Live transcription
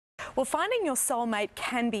Well, finding your soulmate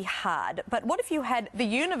can be hard, but what if you had the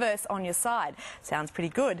universe on your side? Sounds pretty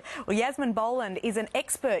good. Well, Yasmin Boland is an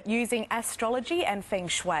expert using astrology and feng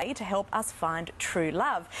shui to help us find true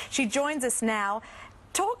love. She joins us now.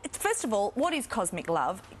 First of all, what is cosmic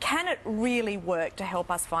love? Can it really work to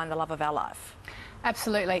help us find the love of our life?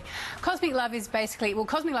 Absolutely. Cosmic love is basically, well,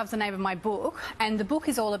 Cosmic Love is the name of my book, and the book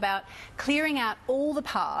is all about clearing out all the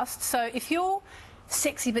past. So if you're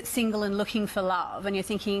sexy but single and looking for love and you're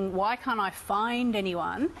thinking, why can't I find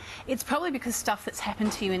anyone? It's probably because stuff that's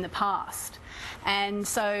happened to you in the past. And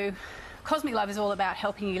so Cosmic Love is all about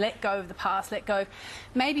helping you let go of the past, let go.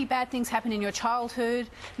 Maybe bad things happen in your childhood,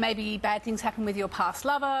 maybe bad things happen with your past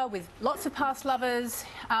lover, with lots of past lovers,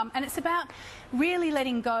 and it's about really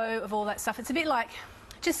letting go of all that stuff. It's a bit like,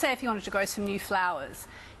 just say if you wanted to grow some new flowers,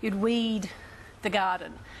 you'd weed the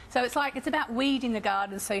garden. So it's about weeding the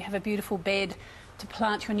garden so you have a beautiful bed to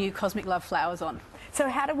plant your new Cosmic Love flowers on. So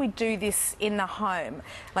how do we do this in the home,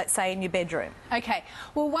 let's say in your bedroom? Okay,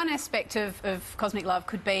 well, one aspect of Cosmic Love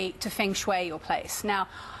could be to feng shui your place. Now,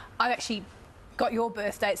 I've actually got your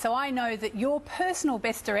birth date, so I know that your personal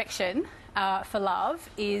best direction for love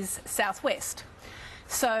is southwest.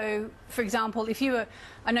 So, for example, if you were,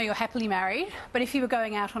 I know you're happily married, but if you were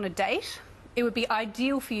going out on a date, it would be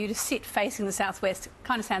ideal for you to sit facing the southwest.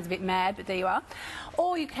 Kind of sounds a bit mad, but there you are.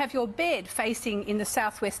 Or you could have your bed facing in the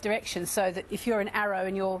southwest direction, so that if you're an arrow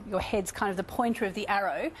and your head's kind of the pointer of the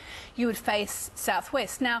arrow, you would face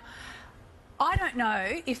southwest. Now, I don't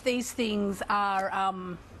know if these things are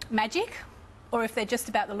magic or if they're just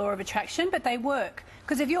about the law of attraction, but they work.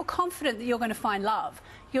 Because if you're confident that you're going to find love,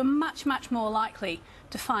 you're much, much more likely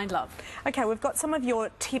to find love. Okay, we've got some of your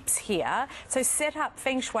tips here. So set up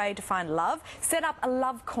feng shui to find love. Set up a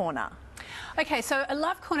love corner. Okay, so a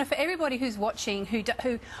love corner for everybody who's watching, who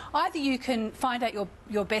either you can find out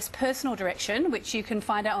your best personal direction, which you can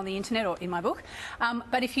find out on the internet or in my book,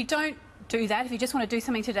 but if you don't do that, if you just want to do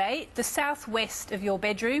something today, the southwest of your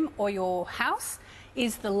bedroom or your house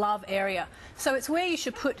is the love area. So it's where you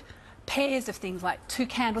should put pairs of things like 2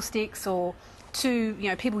 candlesticks or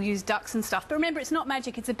 2, people use ducks and stuff. But remember, it's not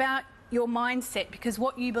magic, it's about your mindset, because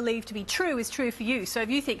what you believe to be true is true for you. So if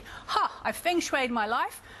you think, I've feng shuied my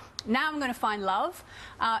life, now I'm going to find love,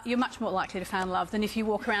 you're much more likely to find love than if you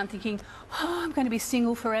walk around thinking, I'm going to be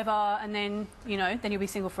single forever, and then, then you'll be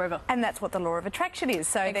single forever. And that's what the law of attraction is,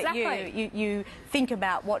 so exactly. That you think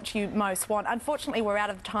about what you most want. Unfortunately, we're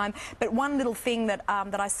out of time, but one little thing that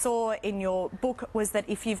I saw in your book was that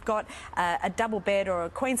if you've got a double bed or a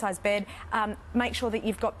queen-size bed, make sure that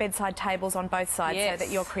you've got bedside tables on both sides, yes, so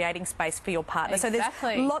that you're creating space for your partner. Exactly. So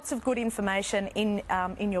there's lots of good information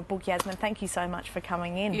in your book, Yasmin. Thank you so much for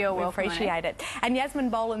coming in. You're We welcome, appreciate it. And Yasmin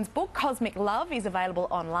Boland's book, Cosmic Love, is available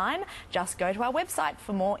online. Just go to our website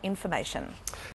for more information.